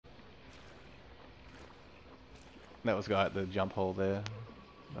That was the guy at the jump hole there.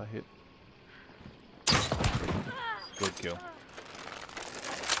 I hit. Good kill.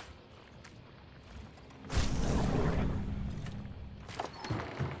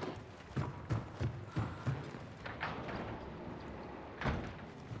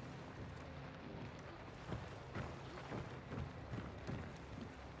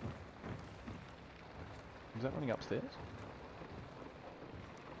 Is that running upstairs?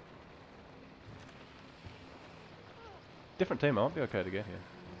 Different team, I might be okay to get here.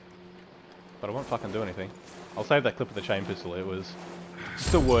 But I won't fucking do anything. I'll save that clip of the chain pistol, it was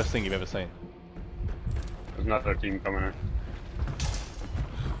just the worst thing you've ever seen. There's another team coming in.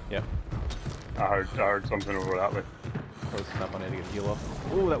 Yep. I heard something over that way. Close enough, I need to get a heal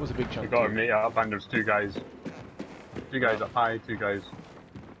off. Oh, that was a big chunk. We got to meet up and there's two guys. Two guys up high, two guys.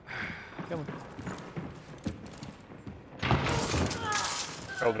 Come on.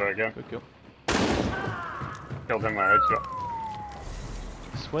 Killed her again. Good kill. Killed him with a headshot.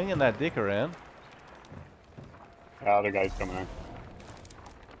 Swinging that dick around. The other guy's coming in.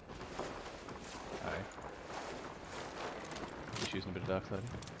 Aye. Just using a bit of dark side.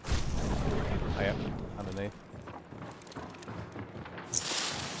 Oh yeah, underneath.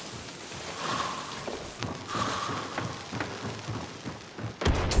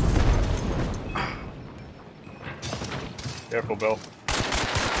 Careful, Bill.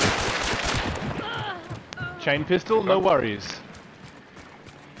 Chain pistol, no worries.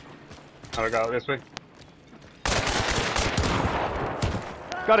 Another guy this way.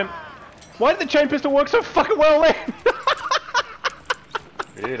 Got him. Why did the chain pistol work so fucking well then?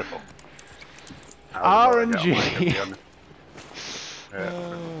 Beautiful. RNG. Yeah,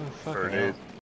 Oh, sure fucking it is.